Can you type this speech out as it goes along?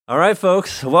All right,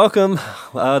 folks, welcome.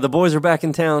 The boys are back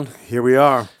in town. Here we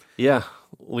are. Yeah,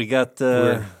 we got.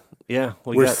 We're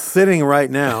got sitting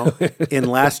right now in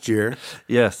last year,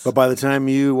 yes, but by the time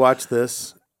you watch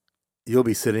this, you'll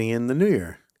be sitting in the new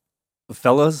year.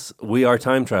 fellas, we are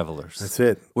time travelers. That's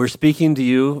it. We're speaking to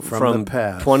you From the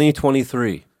past.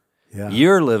 2023. Yeah.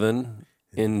 You're living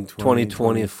in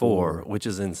 2024, 2024, which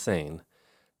is insane.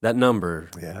 That number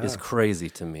Yeah. is crazy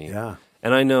to me. Yeah.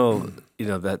 And I know,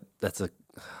 that's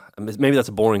maybe that's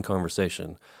a boring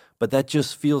conversation, but that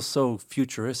just feels so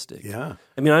futuristic. Yeah.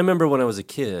 I mean, I remember when I was a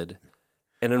kid,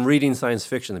 and in reading science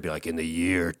fiction, they'd be like, in the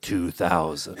year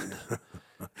 2000.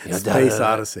 Space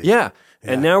Odyssey. Yeah.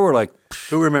 And now we're like,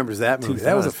 Who remembers that movie?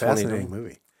 That was a 2020. fascinating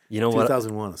movie. you know what?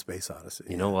 2001, A Space Odyssey.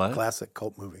 You know what? Classic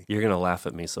cult movie. You're going to laugh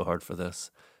at me so hard for this.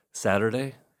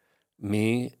 Saturday,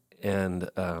 me and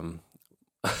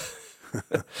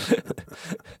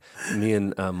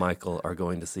Michael are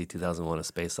going to see 2001: A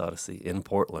Space Odyssey in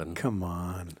Portland, Come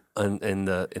on. in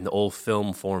the old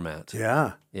film format.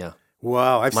 Yeah. Yeah,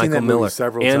 Wow. I've seen Michael that movie Miller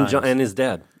several and times. and his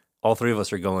dad. All three of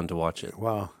us are going to watch it.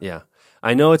 Wow. Yeah,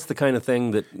 I know it's the kind of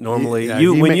thing that normally Yeah,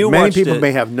 when many you watched people it.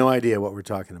 may have no idea what we're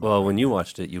talking about. Well, when you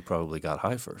watched it, you probably got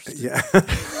high first. Yeah.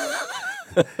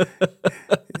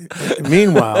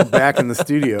 Meanwhile, back in the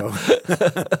studio.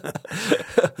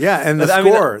 Yeah, and the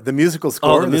score, the musical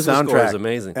score, the the musical soundtrack score is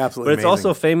amazing. Absolutely But it's amazing.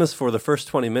 also famous for the first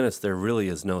 20 minutes, there really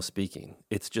is no speaking.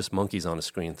 It's just monkeys on a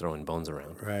screen throwing bones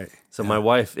around. Right. So my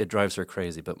wife, it drives her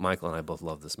crazy, but Michael and I both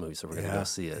love this movie, so we're going to Yeah. go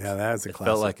see it. Yeah, that's a it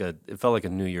classic. felt like a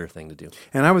New Year thing to do.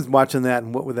 And I was watching that,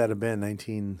 and what would that have been?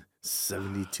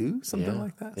 1972, something Yeah,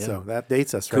 like that. yeah. So that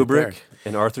dates us right Kubrick there.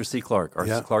 and Arthur C. Clarke. Arthur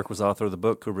Yeah. C. Clarke was the author of the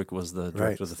book. Kubrick was the director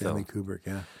Right. of the Stanley film. Kubrick.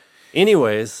 Yeah.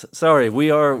 Anyways, sorry,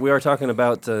 we are talking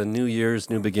about New Year's,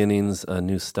 new beginnings,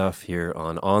 new stuff here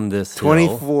on this hill.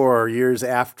 24 years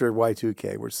after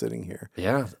Y2K, we're sitting here.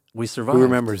 Yeah, we survived. Who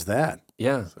remembers that?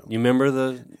 Yeah, you remember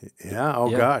the? Yeah. Oh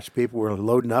Yeah. gosh, people were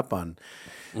loading up on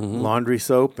laundry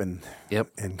soap and Yep.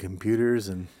 and computers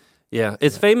and Yeah,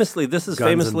 it's famously. This is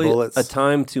Guns and famously bullets. a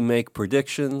time to make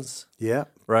predictions, yeah.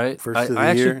 right? First I, of the I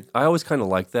actually, year. I always kind of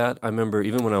liked that. I remember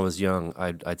even when I was young,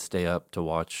 I'd stay up to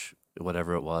watch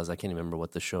whatever it was. I can't even remember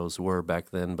what the shows were back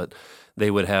then, but they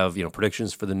would have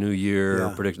predictions for the new year.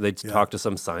 Yeah. They'd talk to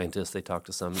some scientist, they talk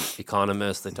to some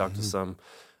economist, they talk to some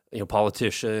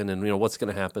politician, and what's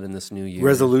going to happen in this new year.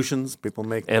 Resolutions people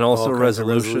make, And also all kinds of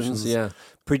resolutions. Yeah,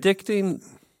 predicting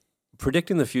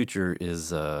the future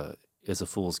is a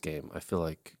fool's game. I feel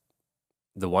like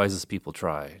the wisest people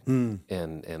try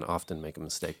and often make a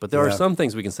mistake. But there are Yeah. some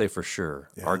things we can say for sure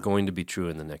Yeah. are going to be true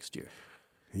in the next year.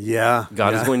 Yeah.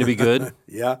 God yeah. is going to be good.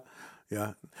 Yeah.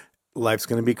 Yeah. Life's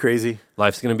going to be crazy.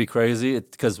 Life's going to be crazy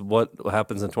because what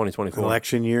happens in 2024?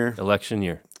 Election year. Election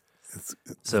year.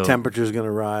 So Temperature's going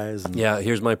to rise. And yeah,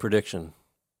 here's my prediction.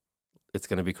 It's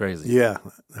going to be crazy. yeah.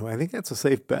 I think that's a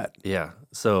safe bet. Yeah.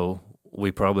 So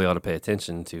we probably ought to pay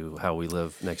attention to how we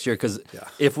live next year because Yeah.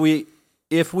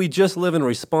 if we just live in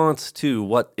response to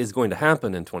what is going to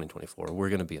happen in 2024, we're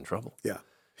going to be in trouble. Yeah.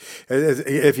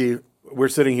 We're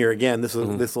sitting here again. This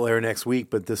will air next week,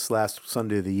 but this last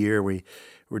Sunday of the year,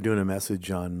 we're doing a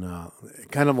message on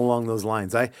kind of along those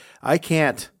lines. I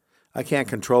can't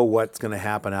control what's going to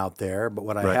happen out there, but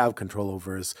what I Right. have control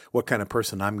over is what kind of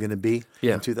person I'm going to be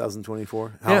Yeah. in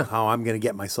 2024. Yeah. How I'm going to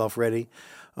get myself ready,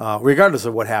 regardless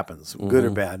of what happens, good or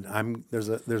bad.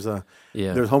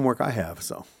 There's homework I have,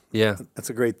 so Yeah. that's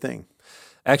a great thing.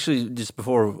 Actually, just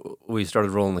before we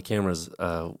started rolling the cameras,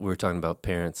 we were talking about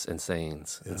parents and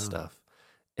sayings and stuff.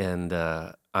 And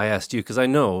I asked you, because I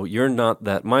know you're not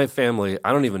that. My family,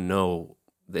 I don't even know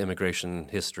the immigration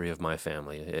history of my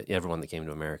family. Everyone that came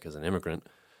to America is an immigrant.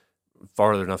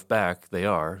 Farther enough back, they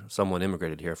are. Someone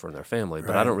immigrated here from their family,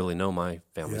 but I Right. don't really know my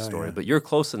family Yeah, story. yeah. But you're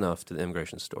close enough to the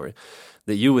immigration story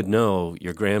that you would know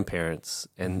your grandparents,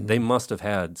 and they must have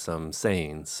had some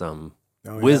sayings, some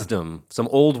Oh, yeah. wisdom, some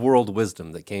old world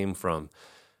wisdom that came from,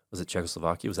 was it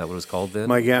Czechoslovakia? Was that what it was called then?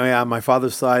 My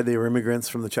father's side, they were immigrants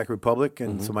from the Czech Republic,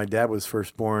 and so my dad was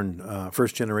first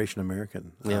generation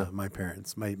American. Yeah. My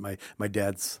parents, my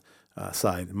dad's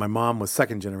side. My mom was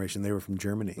second generation. They were from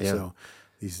Germany. Yeah. So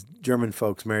these German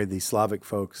folks married these Slavic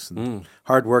folks, and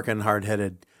hard-working,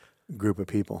 hard-headed group of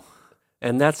people.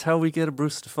 And that's how we get a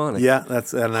Bruce Stefanik. Yeah,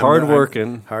 that's and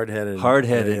Hard-working, hard-headed,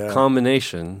 hard-headed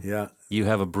combination. Yeah, You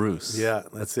have a Bruce. yeah,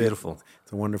 That's it. beautiful.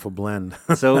 It's a wonderful blend.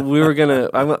 So I'm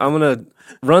gonna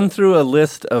run through a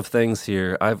list of things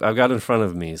here. I've got in front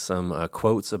of me some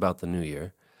quotes about the new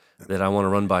year that I want to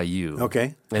run by you.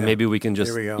 Okay, And maybe we can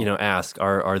just Here we go. ask: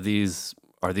 Are these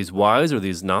wise? Are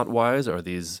these not wise? Are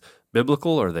these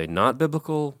biblical? Are they not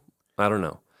biblical? I don't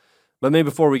know. But maybe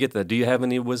before we get to that, do you have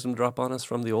any wisdom drop on us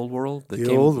from the old world that The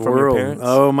came old from world. your parents?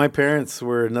 Oh, my parents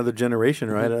were another generation,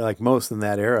 right? Like most in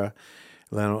that era.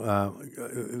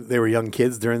 They were young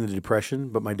kids during the Depression,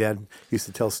 but my dad used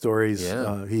to tell stories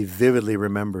he vividly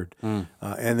remembered.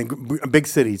 And a big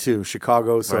city, too,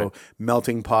 Chicago, so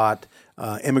melting pot,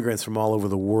 immigrants from all over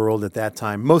the world at that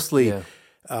time. Mostly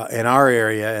in our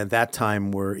area at that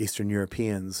time were Eastern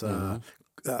Europeans,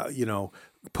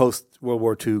 post-World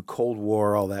War II, Cold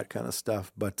War, all that kind of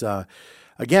stuff. But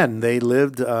again, they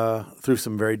lived through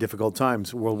some very difficult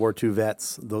times. World War II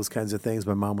vets, those kinds of things.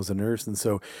 My mom was a nurse, and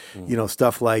so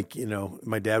stuff like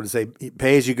my dad would say,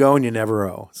 "Pay as you go, and you never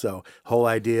owe." So whole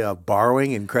idea of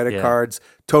borrowing and credit cards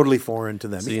totally foreign to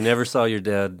them. So you never saw your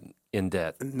dad in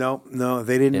debt? No,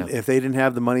 they didn't. Yeah. If they didn't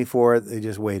have the money for it, they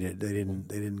just waited. They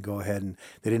didn't go ahead and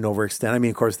they didn't overextend. I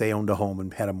mean, of course, they owned a home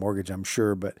and had a mortgage, I'm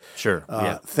sure, but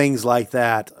things like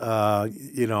that. A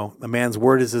man's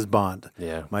word is his bond.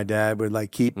 Yeah. My dad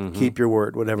would keep your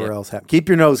word, whatever else happens. Keep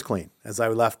your nose clean. As I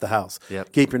left the house,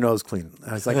 keep your nose clean.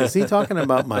 I was like, is he talking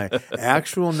about my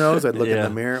actual nose? I'd look in the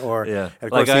mirror, or of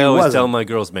course, like I always tell my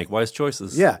girls, make wise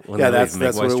choices. Yeah, that's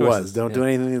what it was. Don't do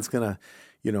anything anything that's gonna.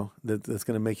 That's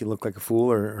going to make you look like a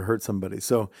fool or hurt somebody.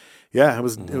 So, it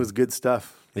was good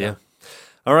stuff. Yeah.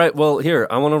 All right. Well, here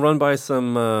I want to run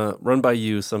by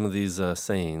you some of these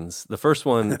sayings. The first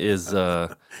one is,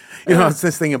 it's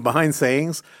this thing of behind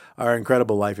sayings are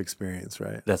incredible life experience,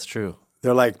 right? That's true.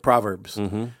 They're like proverbs.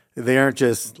 Mm-hmm. They aren't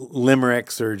just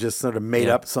limericks or just sort of made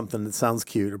up something that sounds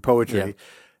cute or poetry. Yeah.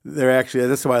 They're actually,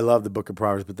 that's why I love the Book of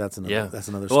Proverbs, but that's another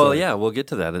story. Well, yeah, we'll get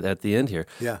to that at the end here.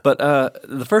 Yeah. But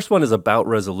the first one is about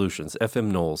resolutions. F.M.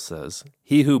 Knowles says,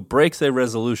 "He who breaks a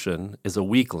resolution is a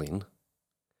weakling.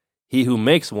 He who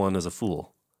makes one is a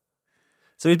fool."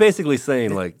 So he's basically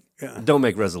saying, don't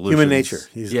make resolutions. Human nature.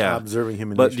 He's observing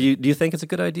human nature. But do you think it's a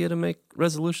good idea to make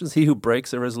resolutions? He who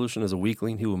breaks a resolution is a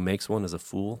weakling. He who makes one is a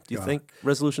fool. Do you think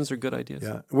resolutions are good ideas?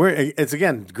 Yeah. It's,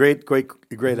 again, great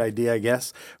idea, I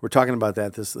guess. We're talking about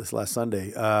that this last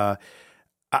Sunday.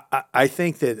 I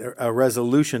think that a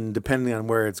resolution, depending on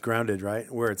where it's grounded,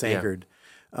 right, where it's anchored,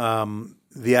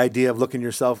 the idea of looking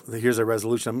yourself, here's a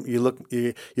resolution. You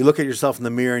look at yourself in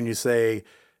the mirror and you say,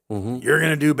 you're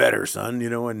going to do better, son,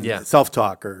 and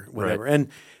self-talk or whatever. Right.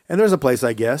 And there's a place,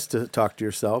 I guess, to talk to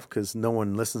yourself because no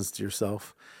one listens to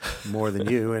yourself more than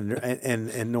you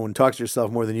and no one talks to yourself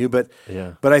more than you. But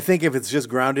I think if it's just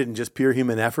grounded in just pure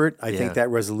human effort, I think that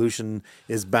resolution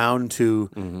is bound to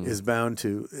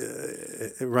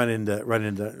run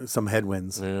into some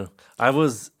headwinds. Yeah. I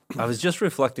was just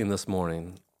reflecting this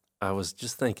morning. I was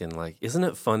just thinking, isn't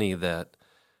it funny that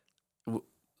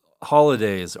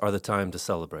holidays are the time to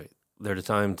celebrate. They're the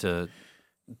time to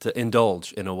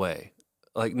indulge in a way.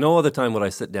 Like no other time would I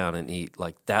sit down and eat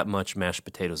that much mashed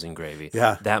potatoes and gravy,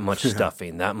 that much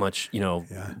stuffing, that much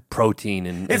protein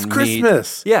and it's meat.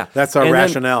 Christmas. Yeah, that's our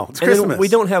rationale. It's Christmas. We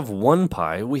don't have one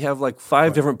pie. We have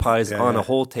 5 different pies on a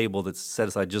whole table that's set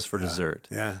aside just for dessert.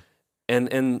 Yeah.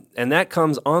 And that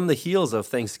comes on the heels of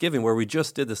Thanksgiving, where we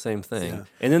just did the same thing. Yeah.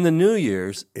 And then the New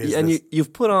Year's,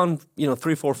 you've put on 3,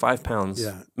 4, 5ve pounds,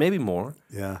 maybe more.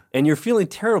 Yeah. And you're feeling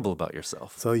terrible about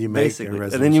yourself. So you make a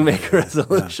resolution. And then you make a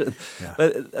resolution. Yeah.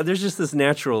 But there's just this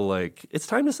natural it's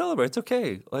time to celebrate. It's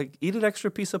okay. Eat an extra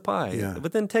piece of pie. Yeah.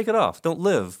 But then take it off. Don't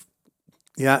live.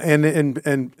 Yeah,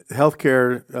 and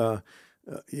healthcare.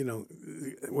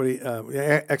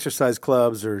 Exercise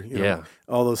clubs or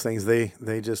all those things.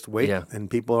 They just wait, and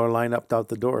people are lined up out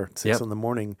the door at 6 in the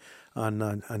morning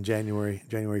on January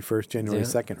 1st, January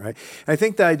 2nd, right? I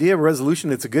think the idea of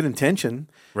resolution, it's a good intention,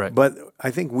 right? But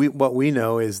I think what we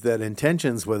know is that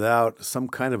intentions without some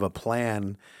kind of a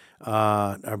plan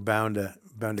are bound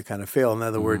to kind of fail. In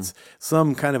other words,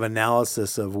 some kind of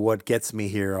analysis of what gets me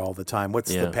here all the time.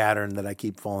 What's the pattern that I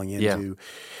keep falling into? Yeah.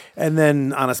 And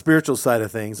then on a spiritual side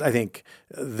of things, I think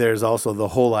there's also the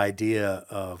whole idea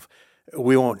of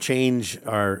we won't change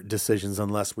our decisions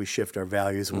unless we shift our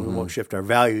values, and we won't shift our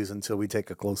values until we take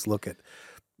a close look at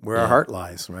where our heart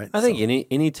lies, right? I think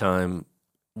any time,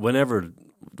 whatever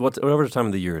time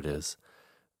of the year it is,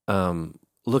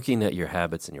 looking at your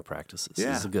habits and your practices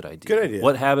is a good idea. Good idea.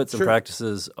 What habits and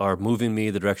practices are moving me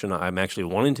the direction I'm actually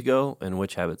wanting to go, and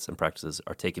which habits and practices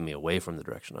are taking me away from the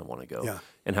direction I want to go? Yeah.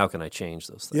 And how can I change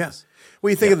those things? Yeah.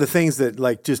 Well, you think of the things that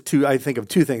I think of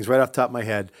 2 things right off the top of my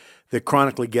head that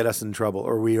chronically get us in trouble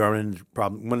or we are in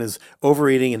problem. One is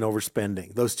overeating and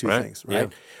overspending, those 2 things, right?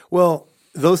 Yeah. Well,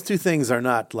 those two things are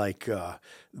not like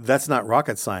that's not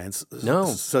rocket science, No.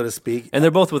 so to speak. And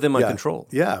they're both within my Yeah. control.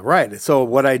 Yeah, right. So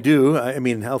what I do, I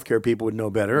mean, healthcare people would know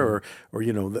better,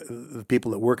 Mm-hmm. or the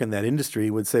people that work in that industry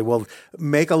would say, well,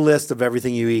 make a list of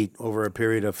everything you eat over a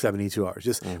period of 72 hours.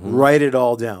 Just write it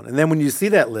all down, and then when you see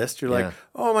that list, you're like,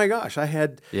 Mm-hmm. Yeah. oh my gosh, I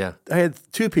had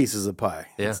 2 pieces of pie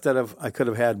Yeah. instead of I could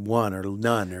have had one or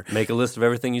none or Make a list of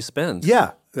everything you spend.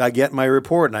 yeah. I get my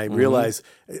report and I Mm-hmm. realize,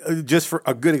 just for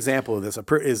a good example of this,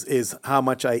 is how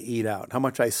much I eat out, how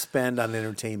much I spend on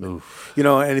entertainment. You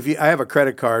know, and I have a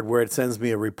credit card where it sends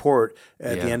me a report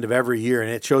at the end of every year, and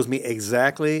it shows me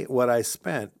exactly what I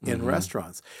spent in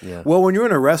restaurants. Yeah. Well, when you're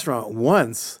in a restaurant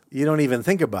once, you don't even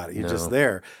think about it; you're just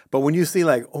there. But when you see,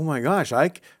 like, oh my gosh, I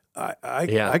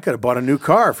could have bought a new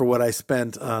car for what I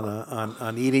spent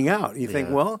on eating out. You think,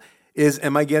 well.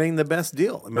 Am I getting the best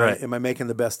deal? Am I making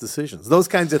the best decisions? Those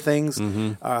kinds of things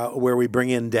where we bring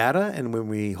in data and when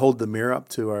we hold the mirror up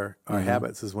to our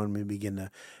habits is when we begin to,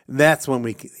 that's when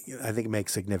we, I think, make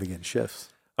significant shifts.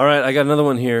 All right, I got another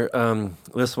one here.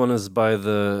 This one is by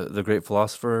the great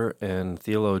philosopher and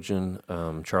theologian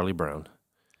Charlie Brown.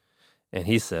 And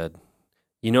he said,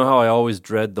 "You know how I always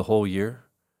dread the whole year?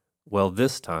 Well,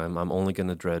 this time I'm only going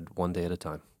to dread one day at a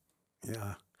time."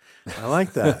 Yeah. I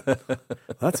like that.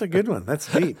 That's a good one.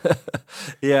 That's deep.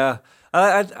 Yeah,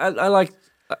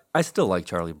 I still like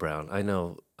Charlie Brown. I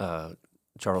know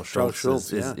Charles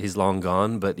Schultz he's long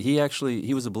gone, but he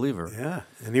was a believer. Yeah,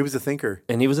 and he was a thinker.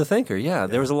 Yeah.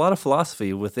 There was a lot of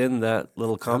philosophy within that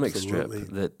little comic Absolutely.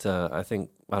 strip that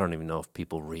I don't even know if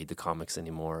people read the comics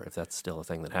anymore, if that's still a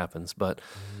thing that happens, but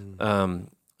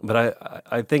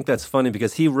I think that's funny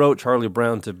because he wrote Charlie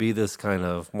Brown to be this kind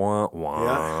of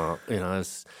wah,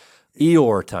 this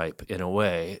Eeyore type in a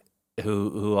way,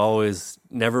 who always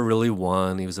never really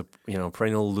won. He was a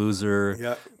perennial loser.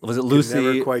 Yeah, was it Lucy?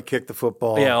 Never quite kicked the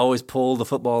football. Yeah, always pulled the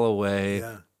football away.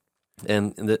 Yeah,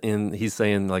 and he's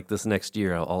saying like this next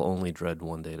year I'll only dread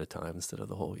one day at a time instead of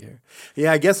the whole year.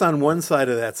 Yeah, I guess on one side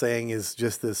of that saying is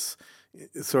just this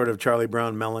sort of Charlie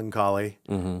Brown melancholy.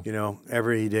 Mm-hmm. You know,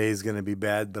 every day is going to be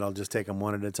bad, but I'll just take them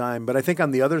one at a time. But I think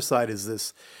on the other side is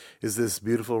this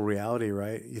beautiful reality,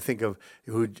 right? You think of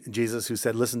Jesus who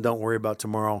said, "Listen, don't worry about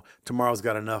tomorrow. Tomorrow's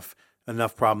got enough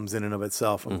problems in and of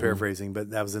itself." I'm paraphrasing, but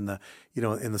that was in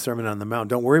the Sermon on the Mount.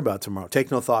 Don't worry about tomorrow.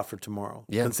 Take no thought for tomorrow.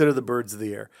 Yeah. Consider the birds of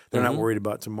the air. They're not worried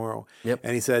about tomorrow. Yep.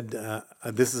 And he said,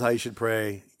 "This is how you should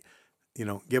pray.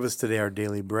 Give us today our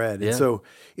daily bread." Yeah. And so,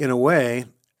 in a way,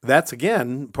 that's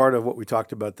again part of what we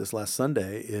talked about this last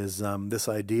Sunday is this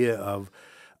idea of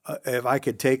if I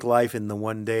could take life in the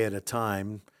one day at a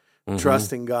time,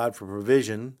 trusting God for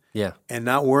provision, and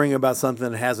not worrying about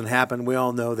something that hasn't happened. We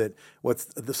all know that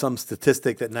some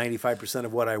statistic that 95%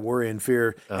 of what I worry and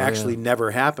fear actually never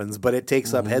happens, but it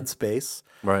takes up headspace,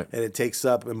 right? And it takes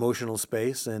up emotional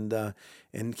space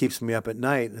and keeps me up at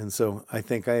night. And so I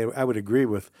think I would agree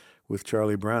with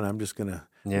Charlie Brown. I'm just going to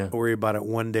worry about it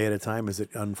one day at a time as it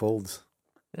unfolds.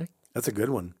 Yeah. That's a good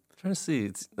one. I'm trying to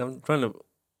see. I'm trying to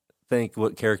think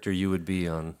what character you would be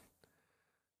on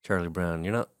Charlie Brown.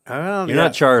 You're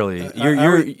not Charlie.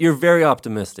 You're very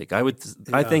optimistic. I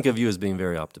think of you as being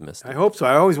very optimistic. I hope so.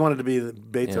 I always wanted to be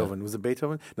Beethoven. Yeah. Was it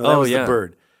Beethoven? No, that was the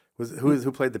bird.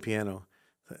 Who played the piano?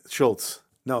 Schultz.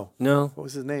 No. What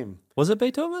was his name? Was it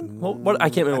Beethoven? What I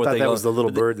can't remember. I thought that was the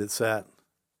little bird that sat.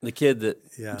 The kid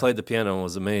that played the piano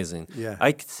was amazing. Yeah.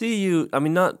 I could see you. I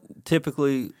mean, not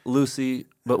typically Lucy,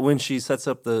 but when she sets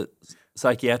up the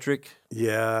psychiatric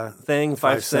thing,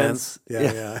 5 cents.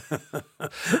 Yeah.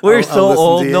 We're so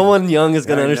old. No one young is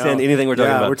going to understand anything we're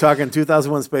talking about. We're talking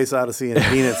 2001 Space Odyssey and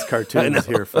Peanuts cartoons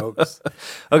here, folks.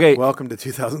 Okay. Welcome to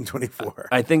 2024.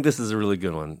 I think this is a really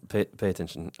good one. Pay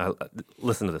attention.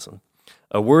 Listen to this one.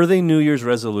 A worthy New Year's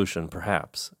resolution,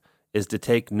 perhaps, is to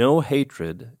take no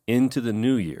hatred into the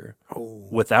new year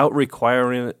without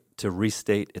requiring it to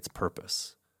restate its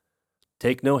purpose.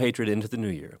 Take no hatred into the new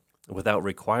year without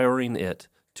requiring it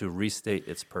to restate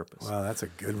its purpose. Wow, that's a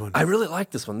good one. I really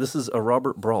like this one. This is a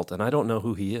Robert Brault, and I don't know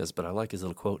who he is, but I like his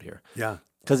little quote here. Yeah.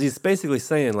 Because he's basically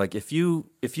saying, like, if you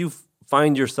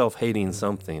find yourself hating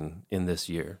something in this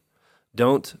year,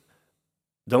 don't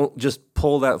just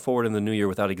pull that forward in the new year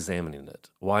without examining it.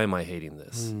 Why am I hating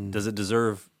this? Does it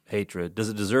deserve hatred? Does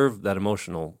it deserve that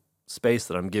emotional space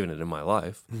that I'm giving it in my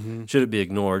life? Should it be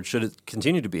ignored? Should it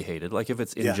continue to be hated? Like if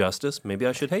it's injustice, maybe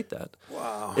I should hate that.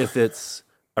 Wow. If it's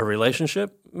a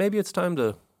relationship, maybe it's time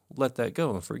to let that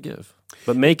go and forgive.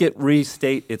 But make it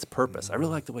restate its purpose. I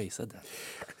really like the way he said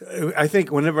that. I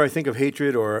think whenever I think of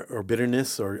hatred or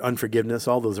bitterness or unforgiveness,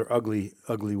 all those are ugly,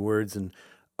 ugly words and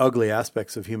ugly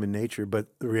aspects of human nature. But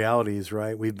the reality is,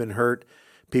 right, we've been hurt.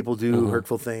 People do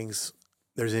hurtful things.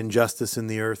 There's injustice in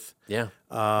the earth. Yeah.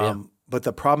 But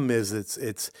the problem is,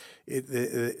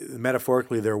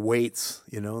 metaphorically, they're weights,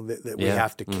 that we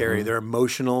have to carry. They're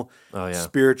emotional,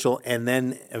 spiritual, and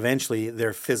then eventually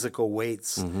they're physical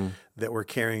weights that we're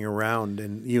carrying around.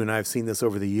 And you and I have seen this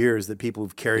over the years, that people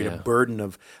who've carried a burden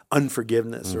of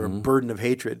unforgiveness or a burden of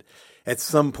hatred. At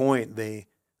some point, they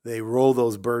roll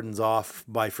those burdens off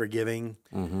by forgiving,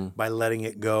 by letting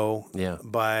it go,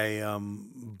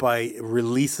 by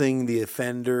releasing the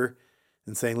offender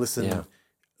and saying, listen,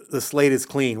 the slate is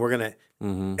clean. We're going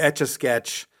to etch a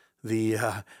sketch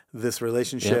this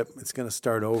relationship. It's going to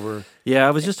start over. Yeah,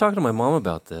 I was just talking to my mom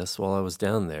about this while I was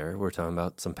down there. We were talking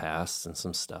about some past and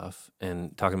some stuff,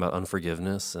 and talking about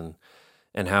unforgiveness and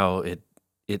how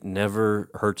it never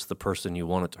hurts the person you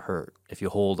want it to hurt. If you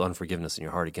hold unforgiveness in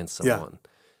your heart against someone,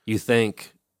 you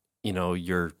think,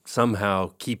 you're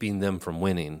somehow keeping them from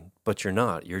winning, but you're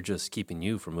not. You're just keeping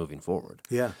you from moving forward.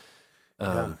 Yeah.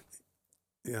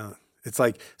 It's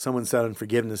like someone said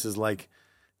unforgiveness is like,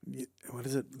 what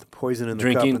is it? The poison in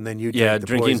the cup, and then you take the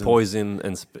drinking poison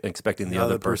and expecting the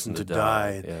other person to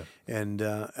die. Yeah. And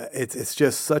it's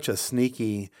just such a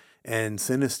sneaky and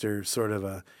sinister sort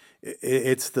of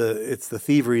it's the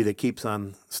thievery that keeps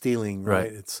on stealing,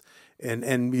 right? It's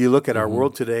and you look at our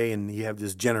world today, and you have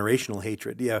this generational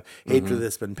hatred. You have hatred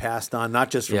that's been passed on, not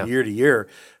just from year to year,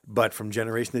 but from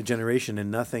generation to generation,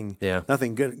 and nothing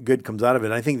good comes out of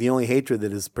it. I think the only hatred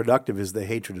that is productive is the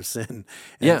hatred of sin,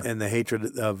 and the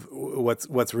hatred of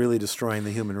what's really destroying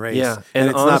the human race. Yeah, and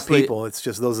it's honestly, not people; it's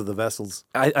just those are the vessels.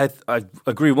 I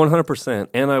agree 100%,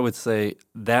 and I would say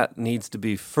that needs to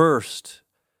be first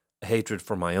hatred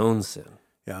for my own sin.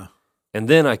 Yeah, and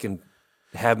then I can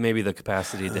have maybe the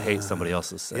capacity to hate somebody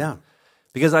else's sin. Yeah.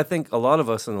 Because I think a lot of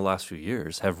us in the last few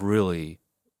years have really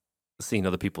seen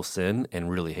other people sin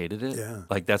and really hated it. Yeah.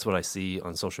 Like that's what I see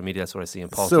on social media. That's what I see in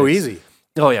politics. So easy.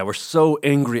 Oh yeah, we're so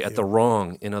angry at the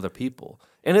wrong in other people.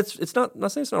 And it's not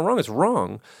saying it's not wrong, it's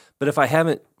wrong. But if I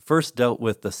haven't first dealt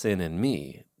with the sin in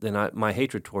me, then my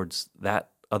hatred towards that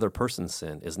other person's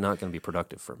sin is not going to be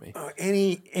productive for me.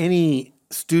 Any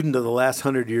student of the last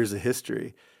 100 years of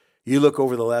history, you look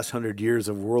over the last 100 years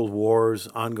of world wars,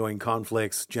 ongoing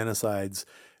conflicts, genocides,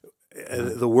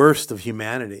 the worst of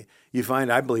humanity. You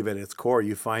find, I believe at its core,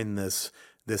 you find this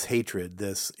hatred,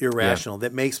 this irrational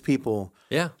that makes people.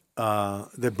 Yeah.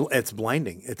 It's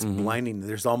blinding. It's blinding.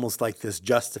 There's almost like this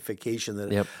justification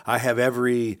that I have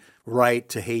every right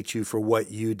to hate you for what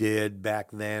you did back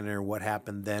then or what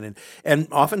happened then, and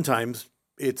oftentimes.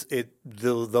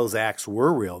 Those acts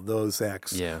were real. Those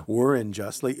acts were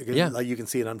unjust. Like you can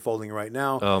see it unfolding right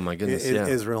now. Oh my goodness!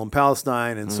 Israel and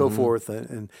Palestine and so forth,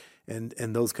 and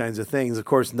those kinds of things. Of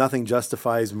course, nothing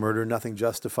justifies murder. Nothing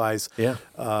justifies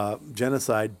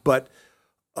genocide. But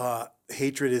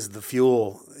hatred is the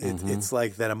fuel. It's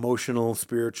like that emotional,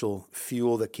 spiritual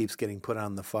fuel that keeps getting put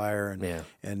on the fire.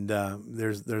 And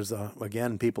there's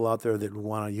again people out there that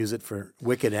want to use it for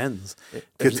wicked ends.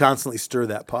 Could constantly stir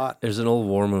that pot. There's an old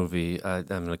war movie. I'm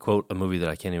going to quote a movie that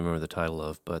I can't even remember the title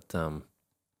of, but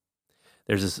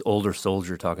there's this older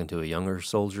soldier talking to a younger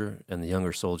soldier, and the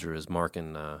younger soldier is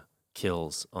marking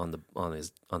kills on the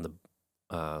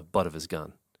butt of his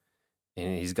gun,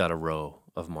 and he's got a row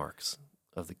of marks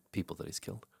of the people that he's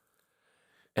killed.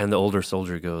 And the older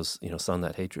soldier goes, son,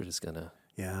 that hatred is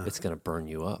it's gonna burn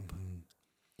you up.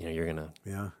 You're gonna,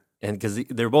 and because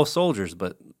they're both soldiers,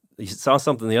 but you saw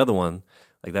something in the other one,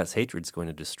 like that's hatred's going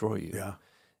to destroy you. Yeah.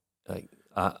 Like,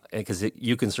 because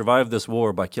you can survive this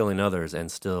war by killing others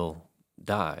and still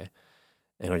die.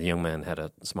 And a young man had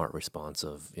a smart response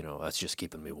of, that's just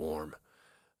keeping me warm.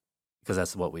 Because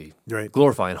that's what we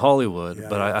glorify in Hollywood. Yeah,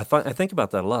 but I think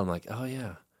about that a lot. I'm like, oh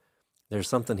yeah. There's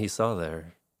something he saw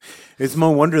there. It's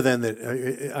no wonder then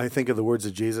that I think of the words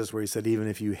of Jesus where he said, even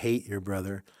if you hate your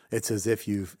brother, it's as if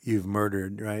you've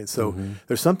murdered, right? So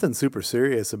there's something super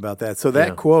serious about that. So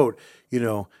that quote,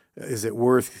 is it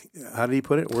worth, how did he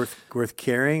put it? Worth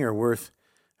carrying or worth?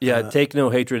 Take no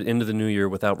hatred into the new year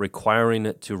without requiring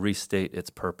it to restate its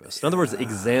purpose. In other words,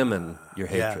 examine your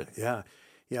hatred.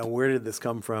 Yeah, where did this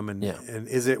come from, and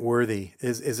is it worthy?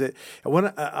 Is it?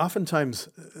 Oftentimes,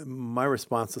 my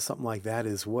response to something like that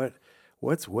is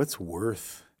what's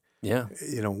worth? Yeah,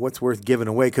 what's worth giving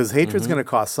away? Because hatred's going to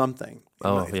cost something.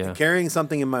 Carrying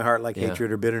something in my heart like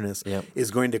hatred or bitterness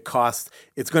is going to cost.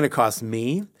 It's going to cost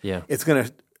me. Yeah, it's going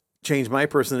to change my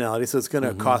personality, so it's going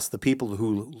to cost the people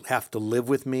who have to live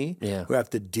with me, who have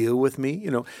to deal with me.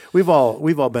 We've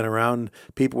all been around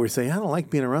people where you say, I don't like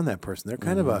being around that person. They're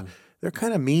kind of they're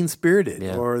kind of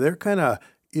mean-spirited, or they're kind of,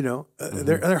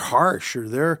 they're harsh, or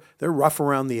they're rough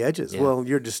around the edges. Yeah. Well,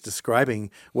 you're just describing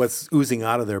what's oozing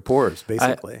out of their pores,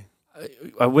 basically.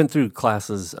 I went through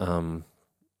classes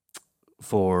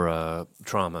for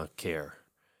trauma care.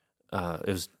 It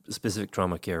was specific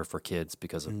trauma care for kids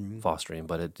because of fostering,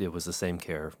 but it was the same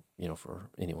care, for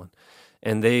anyone.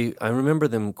 And I remember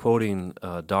them quoting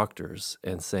doctors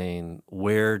and saying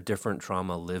where different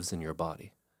trauma lives in your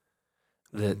body.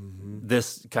 That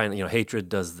this kind of, hatred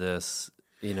does this,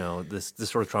 this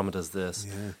sort of trauma does this.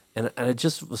 Yeah. And it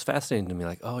just was fascinating to me,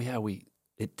 like, oh yeah,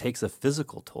 it takes a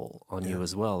physical toll on you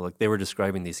as well. Like they were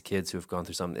describing these kids who have gone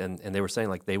through something, and they were saying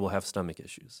like they will have stomach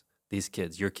issues. These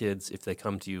kids, your kids, if they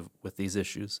come to you with these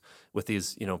issues, with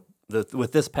these,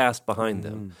 with this past behind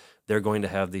them, they're going to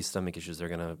have these stomach issues. They're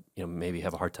going to, maybe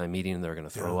have a hard time eating. They're going to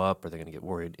throw up, or they're going to get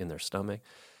worried in their stomach.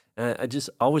 And I just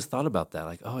always thought about that,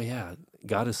 like, oh yeah,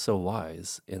 God is so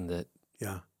wise in that.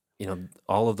 Yeah.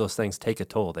 All of those things take a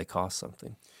toll. They cost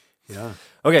something. Yeah.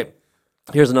 Okay.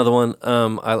 Here's another one.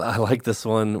 I like this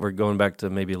one. We're going back to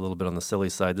maybe a little bit on the silly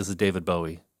side. This is David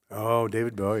Bowie. Oh,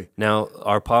 David Bowie. Now,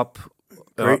 our pop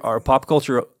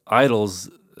culture idols,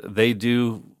 they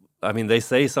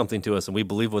say something to us, and we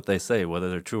believe what they say, whether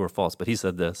they're true or false. But he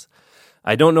said this: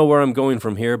 "I don't know where I'm going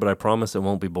from here, but I promise it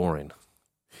won't be boring."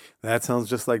 That sounds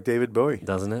just like David Bowie,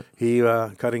 doesn't it? He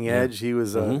cutting edge. He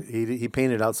was he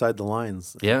painted outside the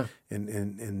lines. Yeah,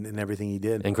 in everything he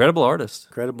did. Incredible artist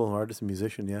and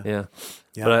musician. Yeah,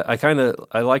 yeah. But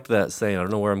I liked that saying. I don't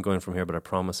know where I'm going from here, but I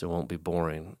promise it won't be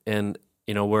boring. And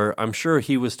where I'm sure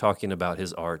he was talking about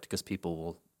his art, because people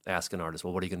will ask an artist,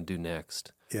 well, what are you going to do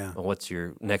next? Yeah. Well, what's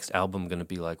your next album going to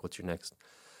be like? What's your next?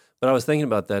 But I was thinking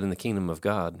about that in the kingdom of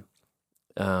God.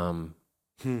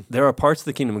 There are parts of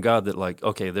the kingdom of God that, like,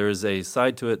 okay, there is a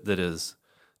side to it that is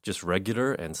just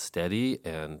regular and steady,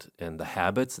 and the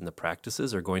habits and the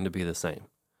practices are going to be the same.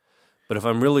 But if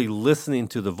I'm really listening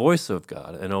to the voice of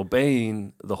God and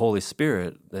obeying the Holy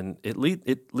Spirit, then it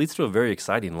leads to a very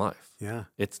exciting life. Yeah.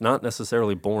 It's not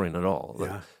necessarily boring at all. Yeah.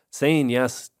 Like, saying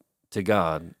yes to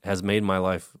God has made my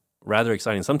life rather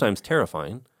exciting, sometimes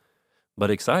terrifying,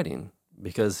 but exciting,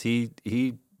 because he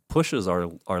pushes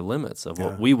our limits of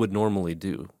what we would normally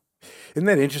do. Isn't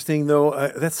that interesting,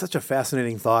 though? That's such a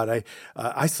fascinating thought.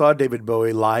 I saw David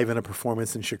Bowie live in a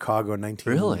performance in Chicago in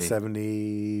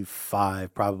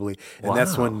 1975, probably. And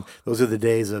that's when, those are the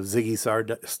days of Ziggy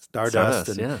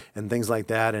Stardust and things like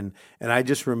that. And I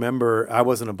just remember, I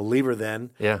wasn't a believer then.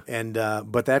 Yeah. And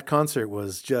but that concert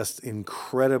was just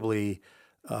incredibly...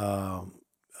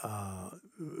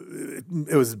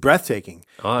 it was breathtaking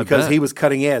because he was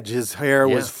cutting edge. His hair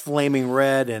was flaming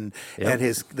red, and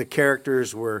the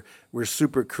characters were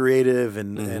super creative,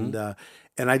 and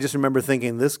I just remember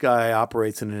thinking, this guy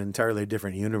operates in an entirely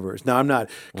different universe. Now, I'm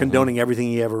not condoning everything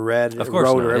he ever wrote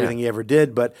or everything he ever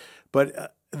did, but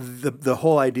the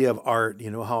whole idea of art,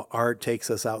 how art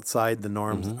takes us outside the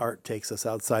norms, art takes us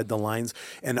outside the lines,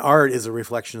 and art is a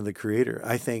reflection of the Creator.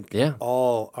 I think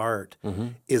all art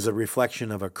is a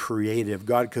reflection of a creative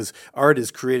God, because art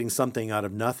is creating something out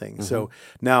of nothing. So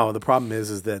now the problem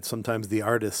is that sometimes the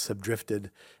artists have drifted,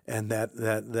 and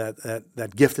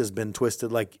that gift has been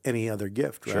twisted like any other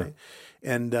gift, right? Sure.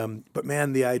 And but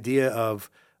man, the idea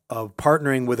of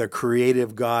partnering with a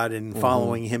creative God and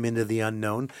following Him into the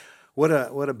unknown. What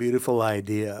a beautiful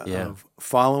idea of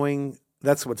following.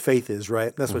 That's what faith is,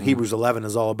 right? That's what Hebrews 11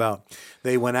 is all about.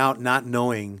 They went out not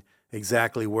knowing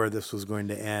exactly where this was going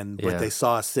to end, but they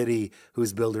saw a city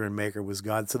whose builder and maker was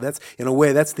God. So that's, in a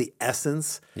way, that's the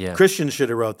essence. Yeah. Christians should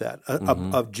have wrote that.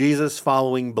 Of Jesus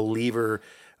following believer,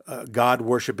 God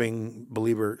worshiping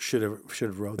believer should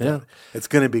have wrote that. It's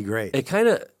going to be great. It kind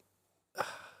of,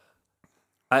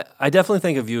 I definitely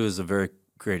think of you as a very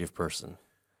creative person.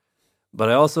 But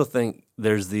I also think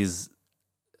there's these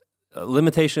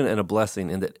limitation and a blessing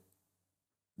in that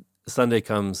Sunday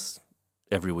comes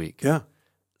every week. Yeah.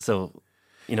 So,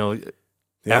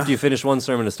 after you finish one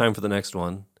sermon, it's time for the next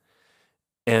one.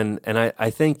 And I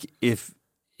think if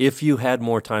you had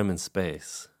more time and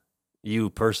space, you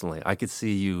personally, I could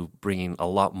see you bringing a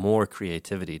lot more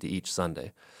creativity to each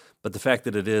Sunday. But the fact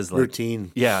that it is like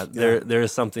routine. There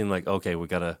is something like, okay, we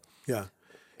got to... Yeah.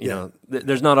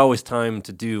 There's not always time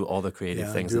to do all the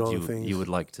creative things that you would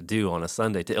like to do on a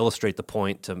Sunday, to illustrate the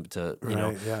point,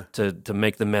 to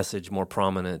make the message more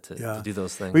prominent, to do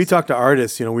those things. We talked to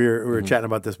artists. We were chatting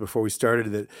about this before we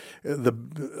started. That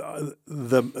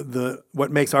the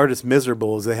what makes artists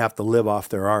miserable is they have to live off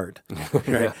their art.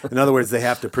 Right? In other words, they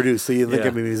have to produce. So you think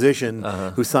of a musician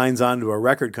who signs on to a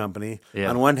record company. Yeah.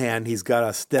 On one hand, he's got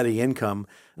a steady income.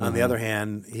 On the other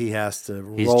hand, he has to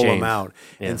roll them out.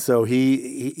 Yeah. And so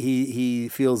he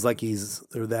feels like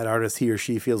or that artist, he or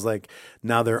she feels like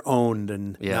now they're owned,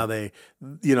 and now they,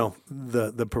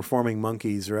 the performing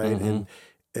monkeys, right?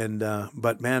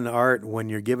 But man, art, when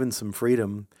you're given some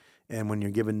freedom and when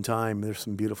you're given time, there's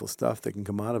some beautiful stuff that can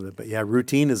come out of it. But yeah,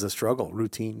 routine is a struggle.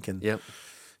 Routine can, Yep.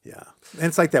 yeah. And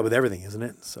it's like that with everything, isn't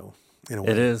it? So in a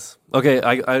way. It is. Okay,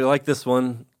 I like this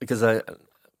one because I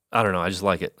don't know, I just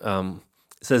like it. It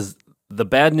says, the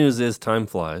bad news is time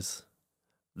flies.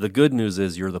 The good news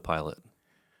is you're the pilot.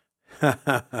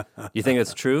 You think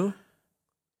it's true?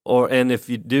 And if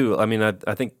you do, I mean,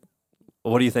 I think,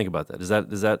 what do you think about that? Is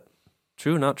that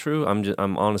true, not true?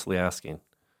 I'm honestly asking.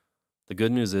 The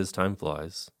good news is time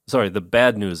flies. Sorry, the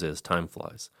bad news is time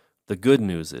flies. The good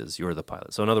news is you're the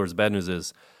pilot. So in other words, the bad news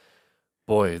is,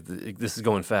 boy, this is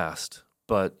going fast,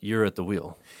 but you're at the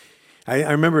wheel.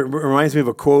 I remember, it reminds me of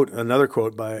another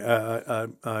quote by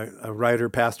a writer,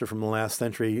 pastor from the last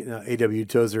century, A.W.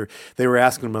 Tozer. They were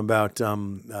asking him about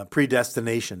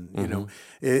predestination. You know,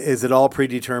 is it all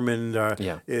predetermined?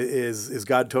 Is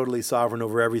God totally sovereign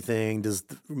over everything? Does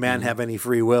man have any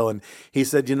free will? And he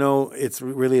said, it's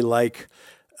really like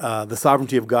the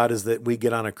sovereignty of God is that we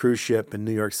get on a cruise ship in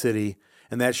New York City,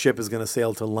 and that ship is going to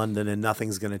sail to London, and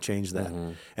nothing's going to change that.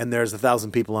 And there's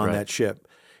 1,000 people on that ship.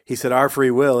 He said, our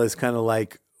free will is kind of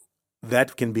like,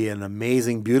 that can be an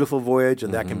amazing, beautiful voyage,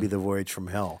 and that can be the voyage from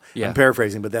hell. Yeah. I'm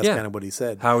paraphrasing, but that's kind of what he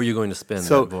said. How are you going to spend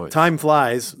that voyage? So time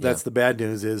flies. That's the bad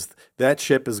news, is that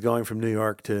ship is going from New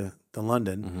York to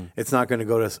London. It's not going to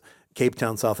go to Cape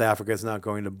Town, South Africa. It's not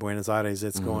going to Buenos Aires.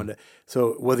 It's going to...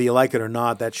 So whether you like it or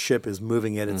not, that ship is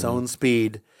moving at its own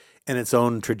speed and its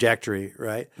own trajectory,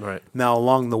 right? Right. Now,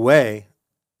 along the way,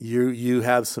 you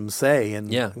have some say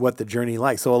in what the journey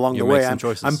like. So along the way,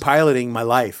 I'm piloting my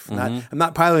life. I'm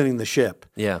not piloting the ship.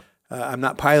 Yeah. I'm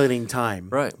not piloting time.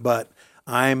 Right. But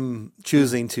I'm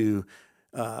choosing to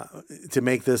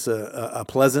make this a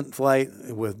pleasant flight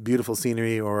with beautiful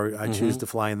scenery, or I choose to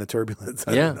fly in the turbulence.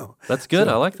 I don't know. That's good.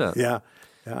 I like that. Yeah.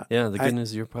 Yeah. The good news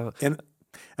is you're pilot.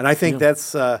 And I think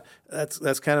that's the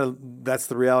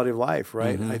reality of life,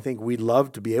 right? I think we'd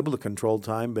love to be able to control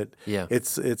time, but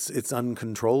it's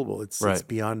uncontrollable. It's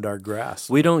beyond our grasp.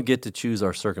 We don't get to choose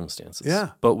our circumstances. Yeah.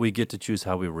 But we get to choose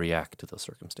how we react to those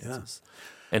circumstances. Yeah.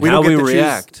 And we how we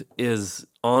react is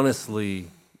honestly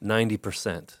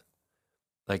 90%.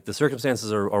 Like, the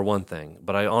circumstances are one thing,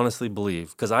 but I honestly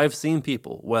believe, because I've seen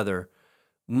people weather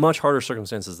much harder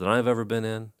circumstances than I've ever been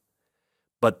in,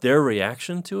 but their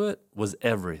reaction to it was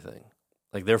everything.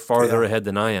 Like, they're farther ahead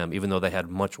than I am, even though they had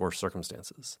much worse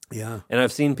circumstances. Yeah. And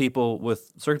I've seen people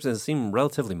with circumstances seem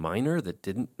relatively minor that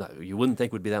you wouldn't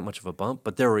think would be that much of a bump,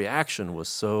 but their reaction was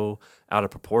so out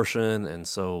of proportion and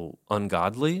so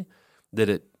ungodly that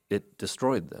it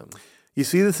destroyed them. You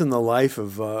see this in the life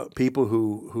of people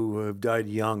who have died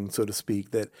young, so to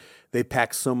speak, that they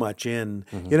pack so much in.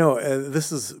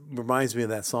 This reminds me of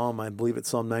that psalm. I believe it's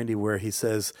Psalm 90, where he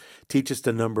says, "Teach us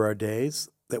to number our days,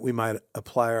 that we might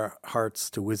apply our hearts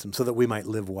to wisdom, so that we might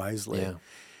live wisely."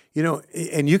 Yeah.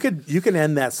 And you could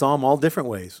end that psalm all different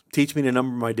ways. Teach me to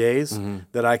number my days,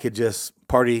 that I could just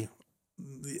party,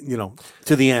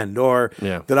 to the end, or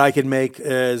that I could make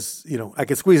I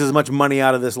could squeeze as much money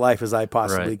out of this life as I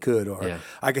possibly could, or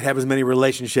I could have as many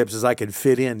relationships as I could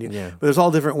fit in. But there's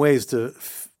all different ways to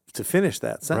finish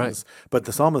that sentence. Right. But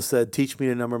the psalmist said, "Teach me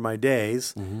to number my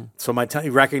days." So my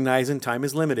time, recognizing time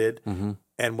is limited.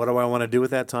 And what do I want to do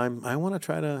with that time? I want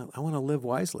to live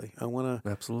wisely. I want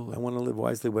to live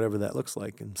wisely, whatever that looks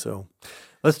like. And so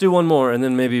let's do one more, and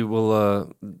then maybe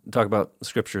we'll talk about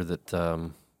scripture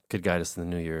that could guide us in the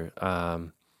new year.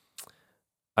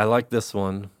 I like this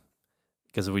one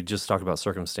because we just talked about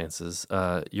circumstances.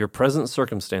 Your present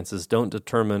circumstances don't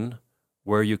determine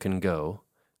where you can go.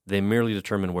 They merely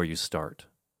determine where you start.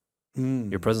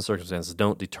 Your present circumstances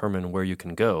don't determine where you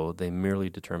can go. They merely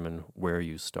determine where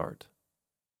you start.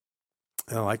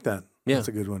 I like that. Yeah. That's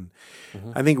a good one.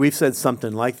 I think we've said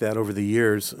something like that over the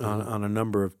years on a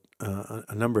number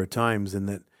of times, in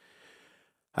that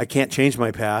I can't change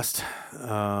my past.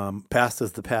 Past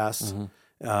is the past.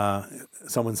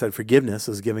 Someone said forgiveness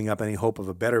is giving up any hope of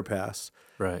a better past.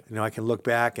 Right. I can look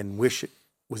back and wish it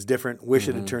was different, wish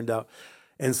it had turned out.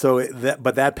 And so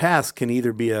that past can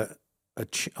either be a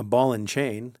ball and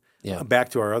chain, back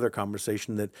to our other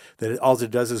conversation, that all it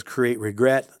does is create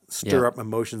regret, stir up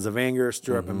emotions of anger,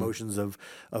 stir up emotions of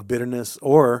bitterness,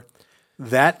 or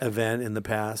that event in the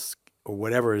past, or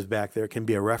whatever is back there, can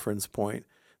be a reference point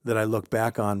that I look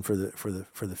back on for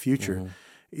the future.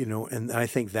 And I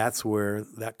think that's where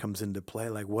that comes into play.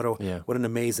 Like, what an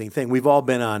amazing thing. We've all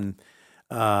been on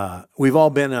a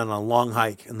long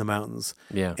hike in the mountains.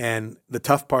 Yeah. And the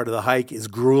tough part of the hike is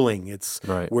grueling.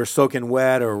 We're soaking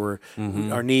wet, or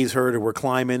our knees hurt, or we're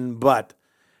climbing, but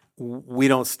we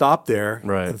don't stop there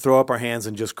and throw up our hands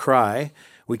and just cry.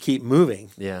 we keep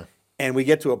moving. Yeah. And we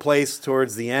get to a place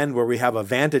towards the end where we have a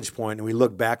vantage point and we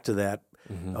look back to that.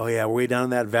 Oh, yeah, we're way down in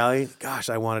that valley. Gosh,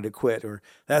 I wanted to quit. Or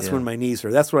that's when my knees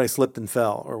hurt. That's when I slipped and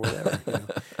fell or whatever.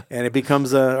 And it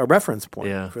becomes a reference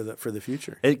point for the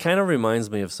future. It kind of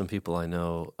reminds me of some people I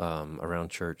know around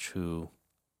church who,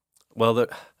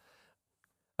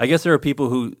 I guess there are people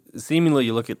who seemingly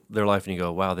you look at their life and you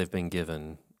go, wow, they've been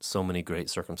given so many great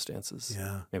circumstances.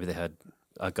 Yeah. Maybe they had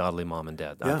a godly mom and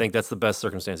dad. Yeah. I think that's the best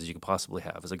circumstances you could possibly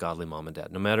have is a godly mom and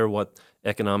dad. No matter what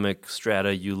economic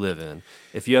strata you live in,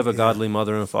 if you have a godly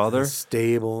mother and father,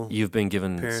 stable, you've been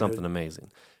given parented. something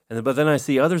amazing. But then I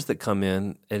see others that come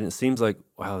in and it seems like,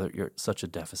 wow, you're such a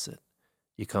deficit.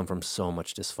 You come from so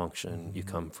much dysfunction. You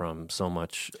come from so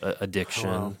much addiction.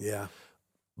 Oh, wow. Yeah.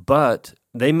 But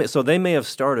they may have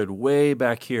started way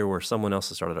back here where someone else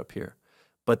has started up here,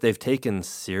 but they've taken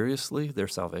seriously their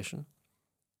salvation.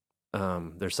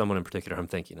 There's someone in particular I'm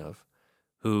thinking of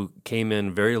who came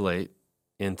in very late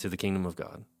into the kingdom of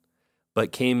God,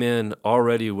 but came in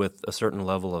already with a certain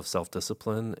level of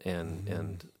self-discipline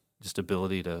and just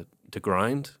ability to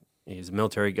grind. He's a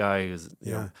military guy. You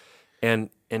know,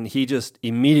 and he just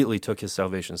immediately took his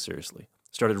salvation seriously,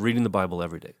 started reading the Bible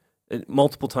every day,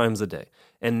 multiple times a day.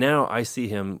 And now I see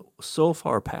him so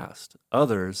far past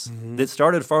others that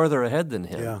started farther ahead than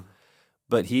him. Yeah.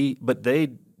 But they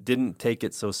didn't take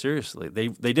it so seriously. They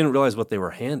didn't realize what they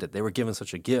were handed. They were given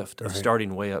such a gift of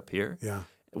starting way up here. Yeah.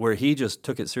 Where he just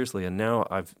took it seriously, and now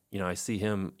I see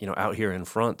him out here in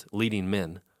front leading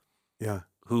men. Yeah.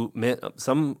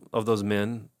 Some of those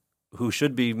men who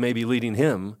should be maybe leading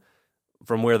him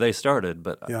from where they started.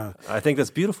 But I think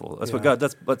that's beautiful. That's what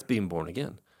that's being born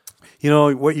again.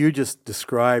 What you just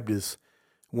described is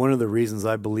one of the reasons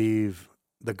I believe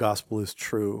the gospel is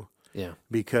true. Yeah.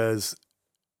 Because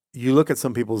you look at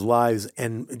some people's lives,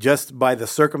 and just by the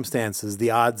circumstances,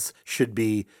 the odds should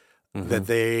be that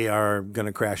they are going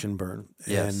to crash and burn,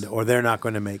 or they're not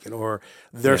going to make it, or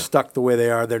they're stuck the way they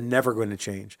are. They're never going to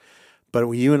change. But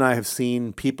you and I have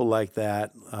seen people like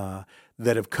that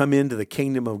that have come into the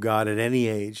kingdom of God at any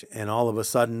age, and all of a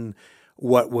sudden,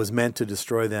 what was meant to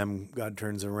destroy them, God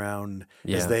turns around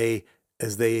as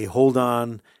they hold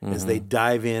on, as they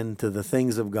dive into the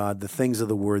things of God, the things of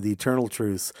the Word, the eternal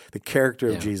truths, the character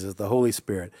of Jesus, the Holy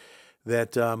Spirit,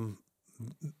 that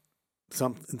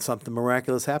something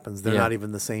miraculous happens. They're not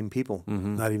even the same people.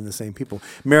 Not even the same people.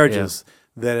 Marriages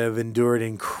that have endured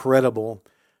incredible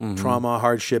trauma,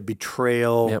 hardship,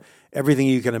 betrayal, everything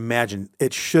you can imagine.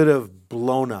 It should have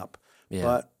blown up,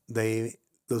 but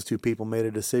those two people made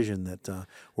a decision that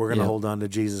we're going to hold on to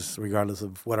Jesus regardless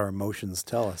of what our emotions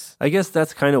tell us. I guess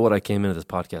that's kind of what I came into this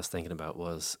podcast thinking about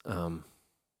was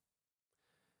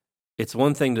it's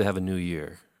one thing to have a new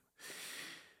year.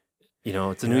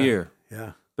 It's a new year.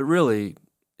 Yeah. But really,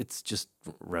 it's just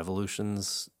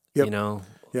revolutions, Yeah,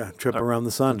 trip around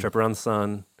the sun. Trip around the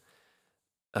sun.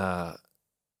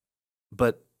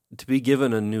 But to be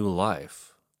given a new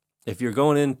life, if you're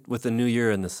going in with a new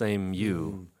year in the same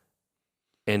you,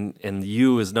 and the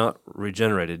you is not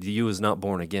regenerated, the you is not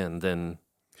born again, then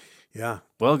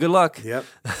well, good luck. Yep,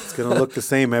 it's going to look the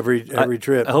same every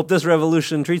trip. I hope this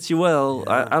revolution treats you well.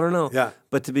 I don't know. Yeah,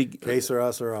 but to be case or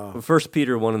us or all. 1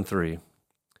 Peter 1:3,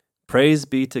 praise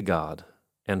be to God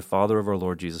and Father of our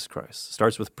Lord Jesus Christ.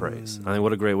 Starts with praise. I think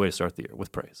what a great way to start the year,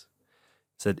 with praise.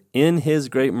 It said, in His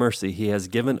great mercy, He has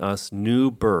given us new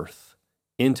birth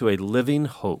into a living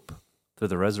hope through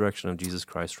the resurrection of Jesus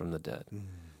Christ from the dead.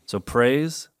 So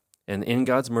praise, and in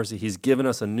God's mercy, He's given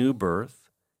us a new birth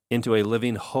into a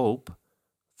living hope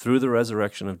through the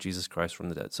resurrection of Jesus Christ from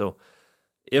the dead. So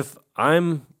if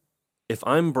I'm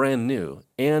brand new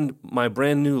and my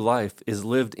brand new life is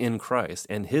lived in Christ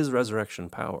and His resurrection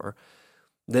power,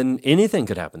 then anything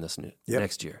could happen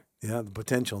next year. Yeah, the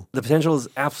potential. The potential is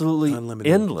absolutely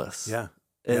unlimited. Endless. Yeah.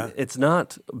 It's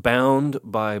not bound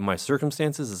by my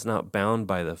circumstances. It's not bound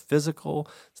by the physical.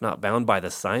 It's not bound by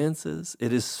the sciences.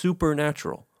 It is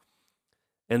supernatural.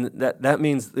 And that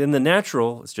means in the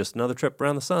natural, it's just another trip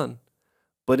around the sun.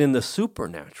 But in the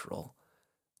supernatural,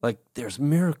 like there's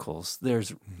miracles,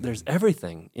 there's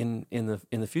everything in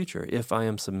the future if I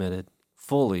am submitted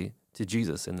fully to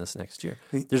Jesus in this next year.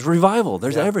 There's revival.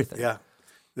 There's everything. Yeah.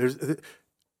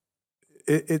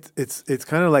 It's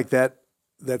kind of like that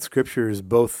scripture is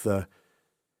both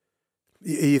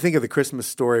you think of the Christmas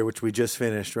story, which we just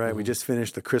finished, right? We just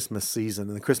finished the Christmas season,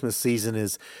 and the Christmas season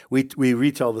is we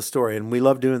retell the story, and we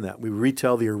love doing that. We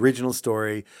retell the original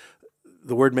story.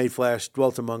 The Word made flesh,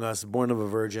 dwelt among us, born of a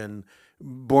virgin,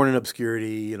 born in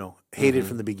obscurity, hated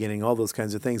from the beginning, all those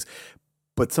kinds of things.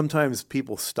 But sometimes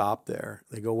people stop there.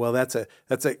 They go, well, that's a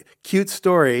cute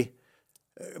story.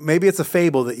 maybe it's a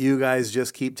fable that you guys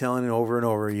just keep telling it over and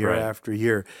over, year Right. after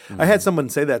year. I had someone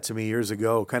say that to me years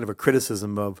ago, kind of a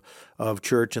criticism of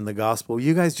church and the gospel.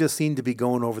 You guys just seem to be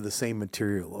going over the same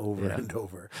material over and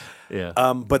over. Yeah.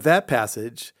 But that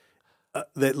passage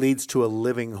that leads to a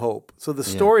living hope. So the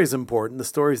story is important. The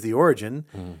story is the origin.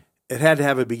 It had to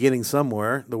have a beginning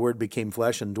somewhere. The Word became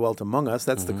flesh and dwelt among us.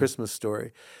 That's the Christmas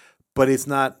story. But it's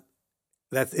not.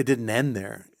 It didn't end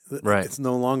there. Right. It's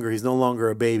no longer. He's no longer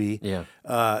a baby. Yeah.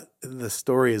 The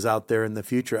story is out there in the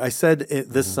future. I said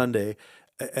this Sunday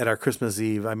at our Christmas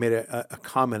Eve, I made a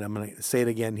comment. I'm going to say it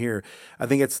again here. I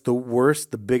think it's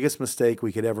the biggest mistake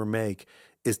we could ever make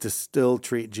is to still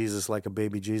treat Jesus like a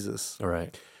baby Jesus. All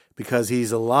right. Because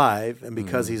he's alive, and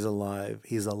because he's alive,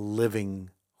 he's a living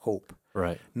hope.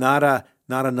 Right. Not a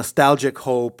nostalgic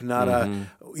hope, not a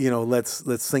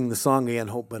let's sing the song again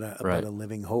hope, but a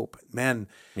living hope, man.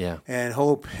 Yeah. And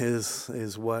hope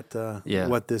is what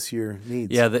this year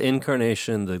needs. Yeah, the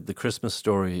incarnation, the Christmas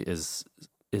story is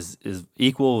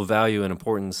equal value and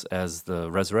importance as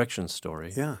the resurrection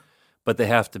story. Yeah. But they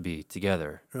have to be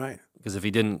together. Right. Because if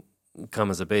he didn't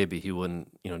come as a baby, he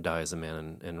wouldn't die as a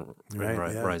man and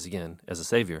rise again as a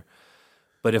savior.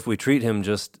 But if we treat him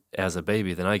just as a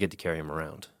baby, then I get to carry him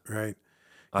around. Right.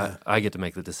 I get to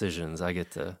make the decisions. I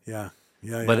get to. Yeah.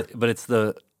 But it's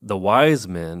the wise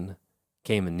men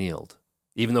came and kneeled,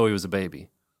 even though he was a baby.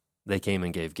 They came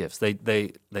and gave gifts.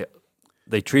 They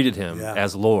treated him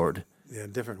as Lord. Yeah,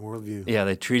 different worldview. Yeah,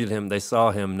 they treated him. They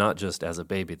saw him not just as a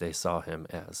baby. They saw him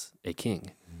as a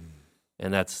king.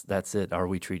 And that's it. Are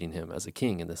we treating him as a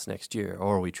king in this next year,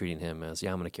 or are we treating him as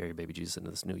I'm going to carry baby Jesus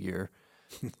into this new year,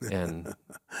 and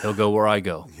he'll go where I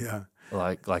go. Yeah.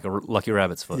 Like a lucky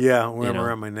rabbit's foot. Yeah, wear him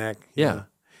around my neck. Yeah.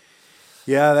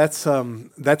 Yeah, that's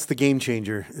the game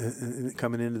changer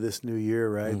coming into this new year,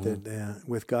 right? That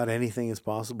with God, anything is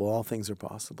possible. All things are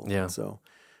possible. Yeah. So,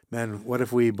 man, what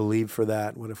if we believe for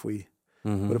that? What if we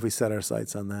set our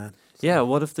sights on that? So, yeah.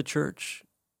 What if the church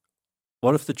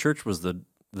was the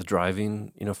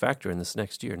driving factor in this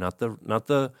next year? Not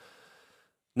the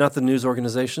news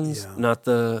organizations, not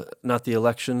the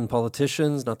election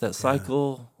politicians, not that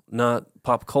cycle. Not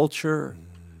pop culture.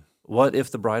 What if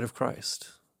the bride of Christ?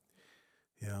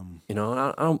 Yeah. I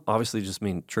don't obviously just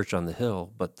mean church on the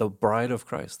hill, but the bride of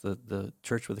Christ, the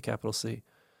church with a capital C,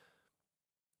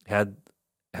 had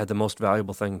the most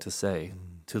valuable thing to say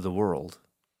to the world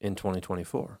in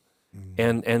 2024,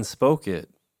 and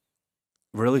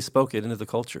really spoke it into the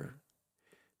culture.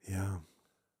 Yeah.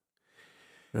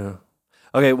 Yeah.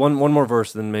 Okay, one more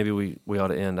verse, then maybe we ought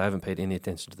to end. I haven't paid any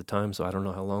attention to the time, so I don't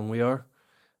know how long we are.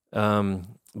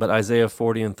 But Isaiah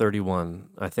 40 and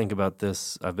 31, I think about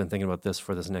this. I've been thinking about this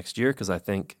for this next year because I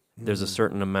think there's a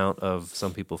certain amount of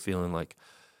some people feeling like,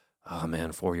 oh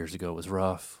man, 4 years ago was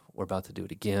rough. We're about to do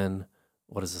it again.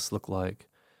 What does this look like?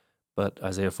 But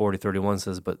Isaiah 40:31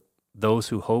 says, but those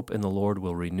who hope in the Lord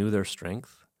will renew their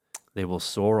strength. They will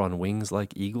soar on wings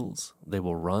like eagles. They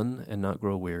will run and not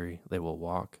grow weary. They will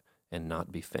walk and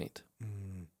not be faint.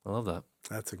 I love that.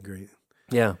 That's a great...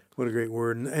 Yeah. What a great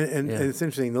word. And it's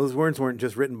interesting. Those words weren't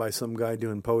just written by some guy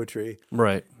doing poetry.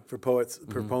 Right. For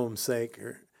poems' sake.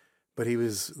 But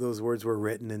those words were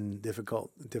written in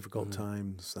difficult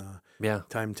times.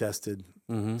 Time-tested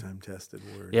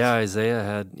words. Yeah, Isaiah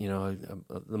had,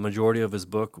 the majority of his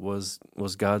book was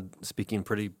God speaking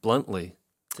pretty bluntly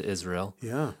to Israel.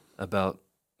 Yeah. About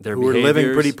their who were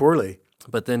living pretty poorly.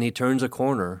 But then he turns a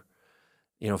corner,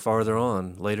 farther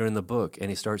on, later in the book, and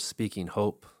he starts speaking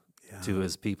hope to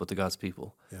his people, to God's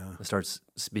people. Yeah. He starts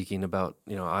speaking about,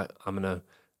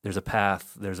 there's a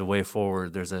path, there's a way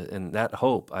forward, and that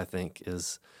hope, I think,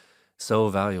 is so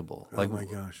valuable. Oh my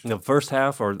gosh. The first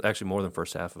half, or actually more than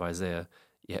first half of Isaiah,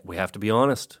 we have to be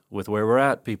honest with where we're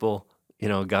at, people.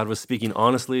 God was speaking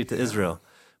honestly to Israel.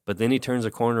 But then he turns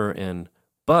a corner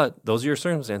but those are your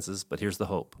circumstances, but here's the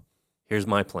hope. Here's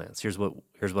my plans. Here's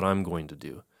what I'm going to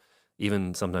do.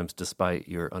 Even sometimes despite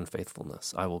your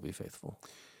unfaithfulness, I will be faithful.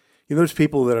 There's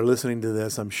people that are listening to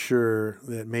this, I'm sure,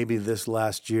 that maybe this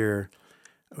last year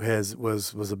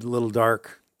was a little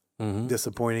dark,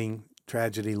 disappointing,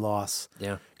 tragedy, loss.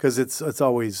 Yeah. Because it's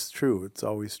always true. It's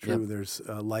always true. Yep. There's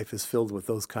life is filled with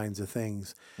those kinds of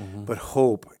things. But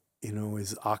hope,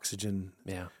 is oxygen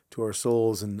to our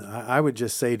souls. And I would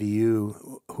just say to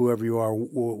you, whoever you are,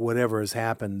 whatever has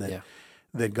happened,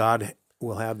 that God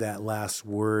will have that last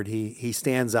word. He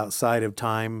stands outside of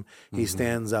time. He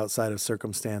stands outside of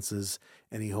circumstances,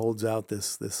 and he holds out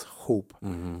this hope.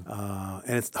 And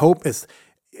it's hope.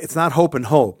 It's not hope and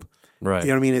hope. Right. You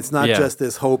know what I mean? It's not just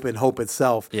this hope and hope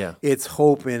itself. Yeah. It's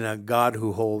hope in a God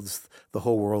who holds the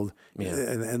whole world. Yeah.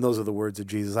 And those are the words of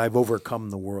Jesus. I've overcome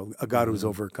the world. A God who's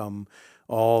overcome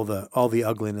all the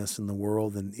ugliness in the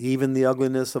world and even the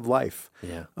ugliness of life.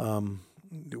 Yeah.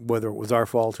 Whether it was our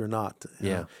fault or not.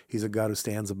 Yeah. He's a God who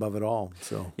stands above it all.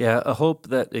 So yeah, a hope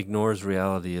that ignores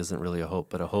reality isn't really a hope,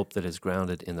 but a hope that is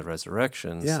grounded in the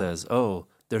resurrection says, "Oh,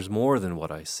 there's more than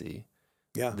what I see.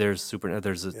 yeah. There's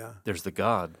there's the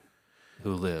God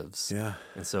who lives." Yeah.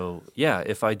 And so,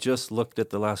 if I just looked at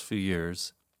the last few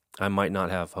years, I might not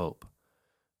have hope.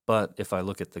 But if I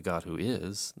look at the God who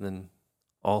is, then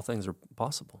all things are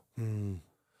possible.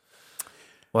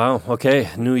 Wow. Okay.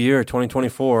 New year,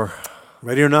 2024.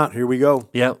 Ready or not, here we go.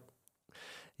 Yep.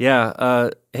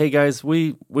 Yeah. Hey guys,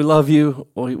 we love you.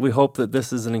 We hope that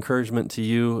this is an encouragement to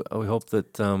you. We hope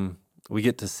that we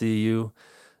get to see you.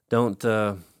 Don't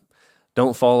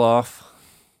fall off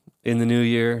in the new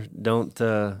year. Don't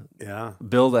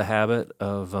build a habit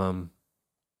of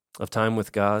time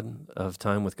with God, of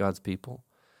time with God's people.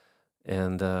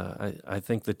 And I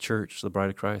think the church, the Bride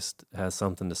of Christ, has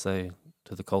something to say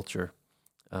to the culture.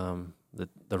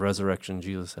 The resurrection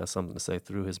Jesus has something to say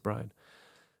through his bride.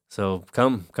 So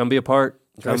come be a part.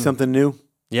 Try something new.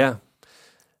 Yeah.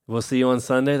 We'll see you on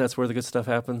Sunday. That's where the good stuff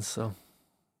happens. So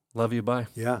love you. Bye.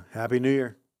 Yeah. Happy New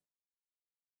Year.